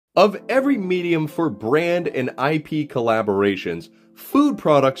Of every medium for brand and IP collaborations, food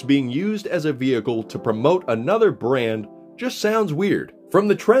products being used as a vehicle to promote another brand just sounds weird. From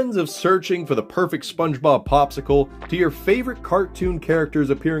the trends of searching for the perfect SpongeBob popsicle to your favorite cartoon characters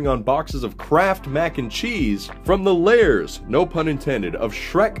appearing on boxes of Kraft mac and cheese, from the layers, no pun intended, of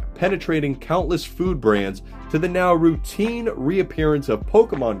Shrek penetrating countless food brands to the now routine reappearance of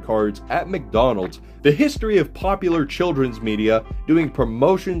Pokemon cards at McDonald's, the history of popular children's media doing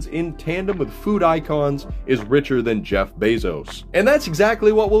promotions in tandem with food icons is richer than Jeff Bezos. And that's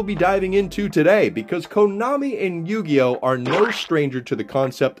exactly what we'll be diving into today, because Konami and Yu-Gi-Oh! Are no stranger to the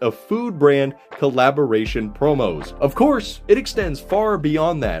concept of food brand collaboration promos. Of course, it extends far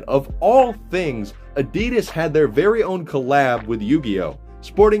beyond that. Of all things, Adidas had their very own collab with Yu-Gi-Oh!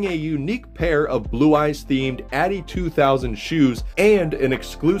 Sporting a unique pair of Blue Eyes themed Addy 2000 shoes and an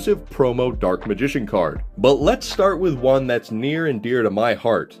exclusive promo Dark Magician card. But let's start with one that's near and dear to my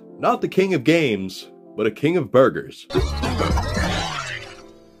heart. Not the king of games, but a king of burgers.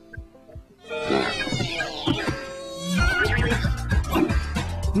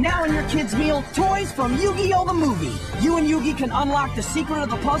 Now in your kids' meal, toys from Yu-Gi-Oh! The movie. You and Yugi can unlock the secret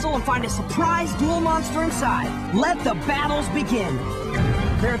of the puzzle and find a surprise duel monster inside. Let the battles begin.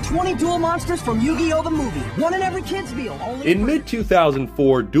 There are 20 duel monsters from Yu-Gi-Oh! The movie, one in every kid's meal. In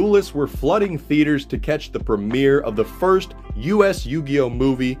mid-2004, duelists were flooding theaters to catch the premiere of the first US Yu-Gi-Oh!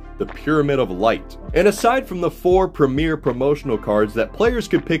 Movie, The Pyramid of Light. And aside from the 4 premiere promotional cards that players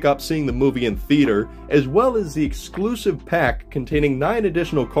could pick up seeing the movie in theater, as well as the exclusive pack containing 9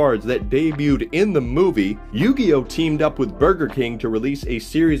 additional cards that debuted in the movie, Yu-Gi-Oh! Teamed up with Burger King to release a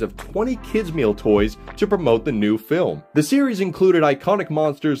series of 20 kids' meal toys to promote the new film. The series included iconic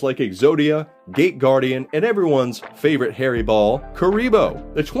monsters like Exodia, Gate Guardian, and everyone's favorite Harry Ball,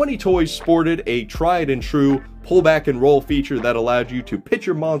 Karibo. The 20 toys sported a tried and true pull back and roll feature that allowed you to pit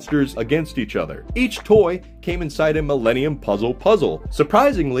your monsters against each other. Each toy came inside a Millennium puzzle.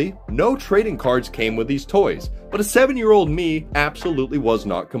 Surprisingly, no trading cards came with these toys, but a 7-year-old me absolutely was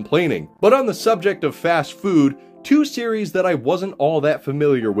not complaining. But on the subject of fast food, 2 series that I wasn't all that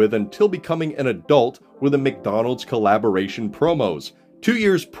familiar with until becoming an adult were the McDonald's collaboration promos. 2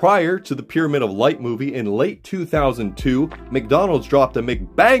 years prior to the Pyramid of Light movie in late 2002, McDonald's dropped a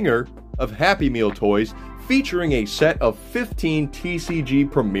McBanger of Happy Meal toys featuring a set of 15 TCG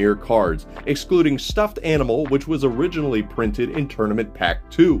Premier cards, excluding Stuffed Animal, which was originally printed in Tournament Pack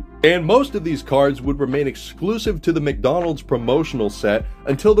 2. And most of these cards would remain exclusive to the McDonald's promotional set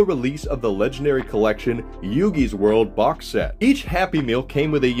until the release of the legendary collection Yugi's World box set. Each Happy Meal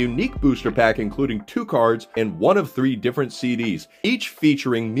came with a unique booster pack including 2 cards and 1 of 3 different CDs, each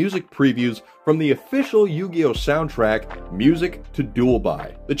featuring music previews from the official Yu-Gi-Oh! Soundtrack, Music to Duel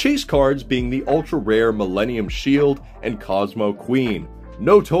By. The chase cards being the ultra-rare Millennium Shield and Cosmo Queen.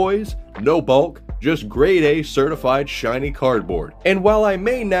 No toys, no bulk, just grade A certified shiny cardboard. And while I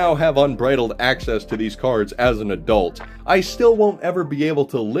may now have unbridled access to these cards as an adult, I still won't ever be able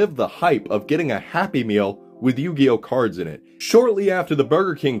to live the hype of getting a Happy Meal with Yu-Gi-Oh! Cards in it. Shortly after the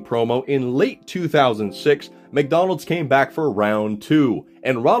Burger King promo in late 2006, McDonald's came back for round 2,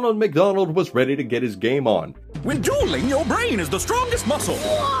 and Ronald McDonald was ready to get his game on. When dueling, your brain is the strongest muscle.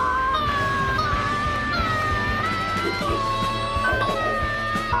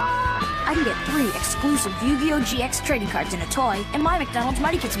 I can get 3 exclusive Yu-Gi-Oh! GX trading cards in a toy in my McDonald's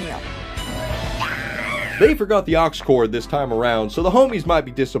Mighty Kids meal. They forgot the aux cord this time around, so the homies might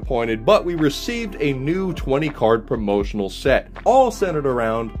be disappointed, but we received a new 20-card promotional set, all centered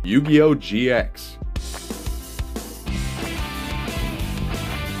around Yu-Gi-Oh! GX.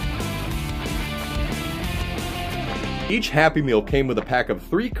 Each Happy Meal came with a pack of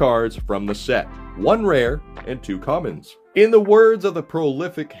 3 cards from the set, 1 rare and 2 commons. In the words of the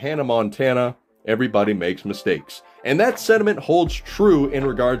prolific Hannah Montana, everybody makes mistakes. And that sentiment holds true in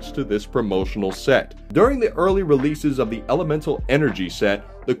regards to this promotional set. During the early releases of the Elemental Energy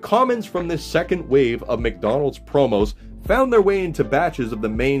set, the commons from this second wave of McDonald's promos found their way into batches of the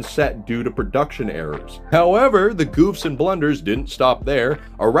main set due to production errors. However, the goofs and blunders didn't stop there.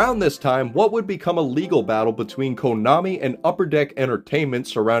 Around this time, what would become a legal battle between Konami and Upper Deck Entertainment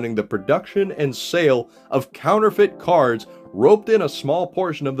surrounding the production and sale of counterfeit cards roped in a small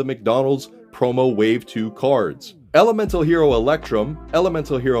portion of the McDonald's promo Wave 2 cards. Elemental Hero Electrum,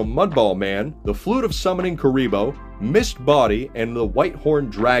 Elemental Hero Mudball Man, the Flute of Summoning Karibo, Mist Body, and the Whitehorn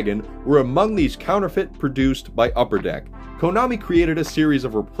Dragon were among these counterfeit produced by Upper Deck. Konami created a series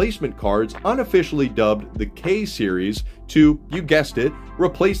of replacement cards unofficially dubbed the K-Series to, you guessed it,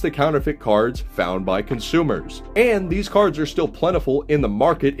 replace the counterfeit cards found by consumers. And these cards are still plentiful in the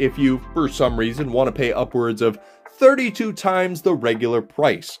market if you, for some reason, want to pay upwards of 32 times the regular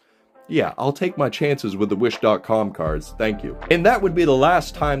price. Yeah, I'll take my chances with the Wish.com cards, thank you. And that would be the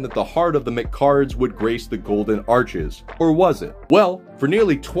last time that the heart of the McCards would grace the Golden Arches. Or was it? Well, for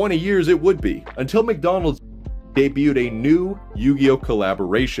nearly 20 years it would be, until McDonald's debuted a new Yu-Gi-Oh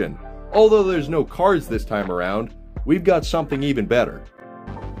collaboration. Although there's no cards this time around, we've got something even better.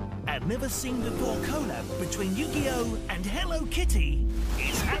 A never seen before collab between Yu-Gi-Oh and Hello Kitty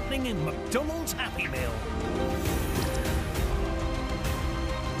is happening in McDonald's Happy Meal.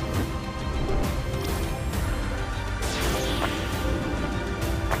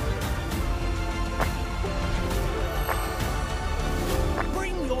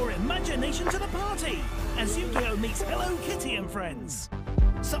 Bring your imagination to the party as Yu-Gi-Oh meets Hello Kitty and friends.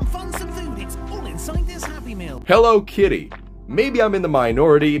 Some fun, some food, it's all inside this Happy Meal. Hello Kitty. Maybe I'm in the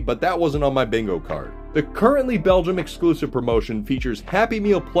minority, but that wasn't on my bingo card. The currently Belgium exclusive promotion features Happy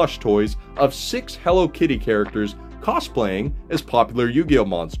Meal plush toys of 6 Hello Kitty characters cosplaying as popular Yu-Gi-Oh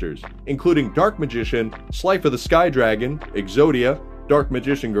monsters, including Dark Magician, Slifer the Sky Dragon, Exodia, Dark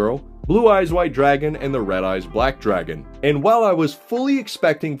Magician Girl, Blue Eyes White Dragon, and the Red Eyes Black Dragon. And while I was fully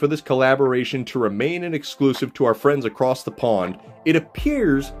expecting for this collaboration to remain an exclusive to our friends across the pond, it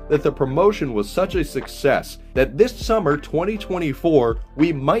appears that the promotion was such a success that this summer 2024,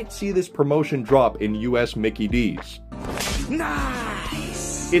 we might see this promotion drop in US Mickey D's.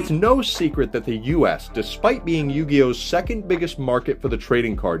 Nice! It's no secret that the US, despite being Yu-Gi-Oh's second biggest market for the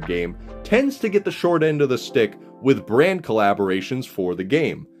trading card game, tends to get the short end of the stick with brand collaborations for the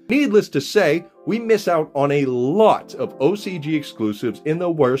game. Needless to say, we miss out on a lot of OCG exclusives in the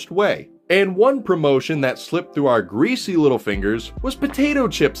worst way. And one promotion that slipped through our greasy little fingers was potato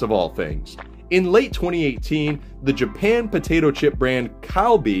chips of all things. In late 2018, the Japan potato chip brand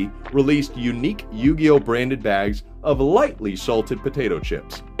Calbee released unique Yu-Gi-Oh branded bags of lightly salted potato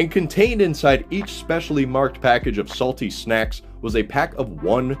chips. And contained inside each specially marked package of salty snacks was a pack of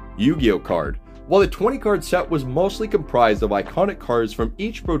 1 Yu-Gi-Oh card. While the 20 card set was mostly comprised of iconic cards from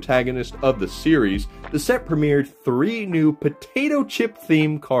each protagonist of the series, the set premiered 3 new potato chip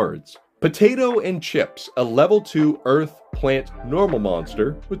themed cards. Potato and Chips, a level 2 Earth Plant normal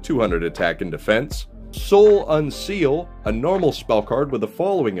monster with 200 attack and defense. Soul Unseal, a normal spell card with the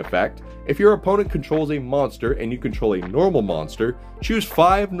following effect: if your opponent controls a monster and you control a normal monster, choose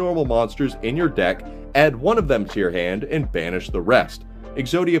 5 normal monsters in your deck, add 1 of them to your hand, and banish the rest.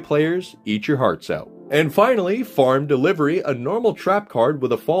 Exodia players, eat your hearts out. And finally, Farm Delivery, a normal trap card with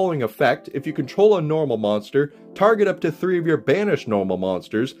the following effect: if you control a normal monster, target up to 3 of your banished normal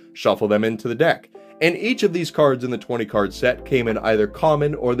monsters, shuffle them into the deck. And each of these cards in the 20 card set came in either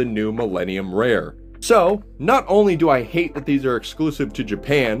common or the new Millennium Rare. So, not only do I hate that these are exclusive to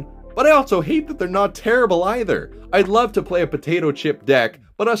Japan, but I also hate that they're not terrible either. I'd love to play a potato chip deck,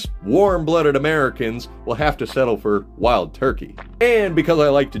 but us warm-blooded Americans will have to settle for wild turkey. And because I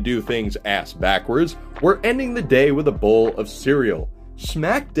like to do things ass backwards, we're ending the day with a bowl of cereal.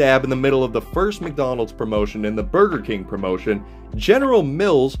 Smack dab in the middle of the first McDonald's promotion and the Burger King promotion, General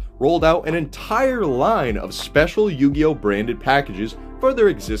Mills rolled out an entire line of special Yu-Gi-Oh branded packages for their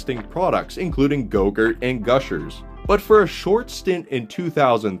existing products, including Go-Gurt and Gushers. But for a short stint in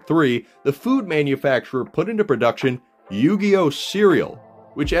 2003, the food manufacturer put into production Yu-Gi-Oh cereal,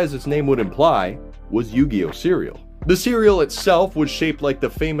 which, as its name would imply, was Yu-Gi-Oh cereal. The cereal itself was shaped like the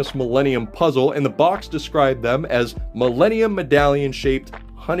famous Millennium Puzzle, and the box described them as Millennium Medallion-shaped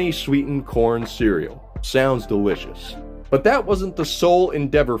honey-sweetened corn cereal. Sounds delicious. But that wasn't the sole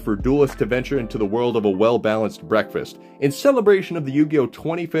endeavor for duelists to venture into the world of a well-balanced breakfast. In celebration of the Yu-Gi-Oh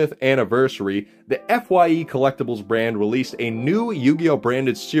 25th anniversary, the FYE Collectibles brand released a new Yu-Gi-Oh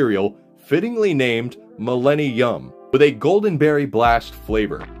branded cereal, fittingly named Millennium, with a Golden Berry Blast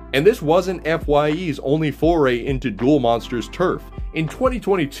flavor. And this wasn't FYE's only foray into Duel Monsters turf. In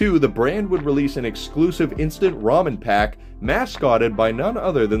 2022, the brand would release an exclusive instant ramen pack mascotted by none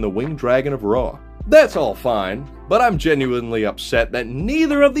other than the Winged Dragon of Ra. That's all fine, but I'm genuinely upset that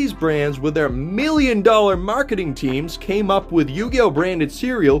neither of these brands with their million-dollar marketing teams came up with Yu-Gi-Oh branded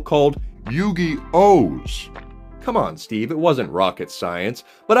cereal called Yu-Gi-Ohs. Come on, Steve, it wasn't rocket science,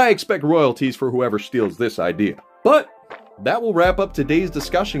 but I expect royalties for whoever steals this idea. But that will wrap up today's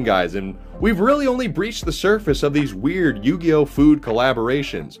discussion, guys, and we've really only breached the surface of these weird Yu-Gi-Oh food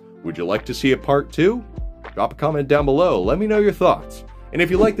collaborations. Would you like to see a part 2? Drop a comment down below, let me know your thoughts. And if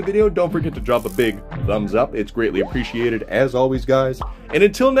you liked the video, don't forget to drop a big thumbs up, it's greatly appreciated as always, guys. And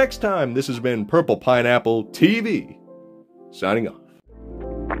until next time, this has been Purple Pineapple TV, signing off.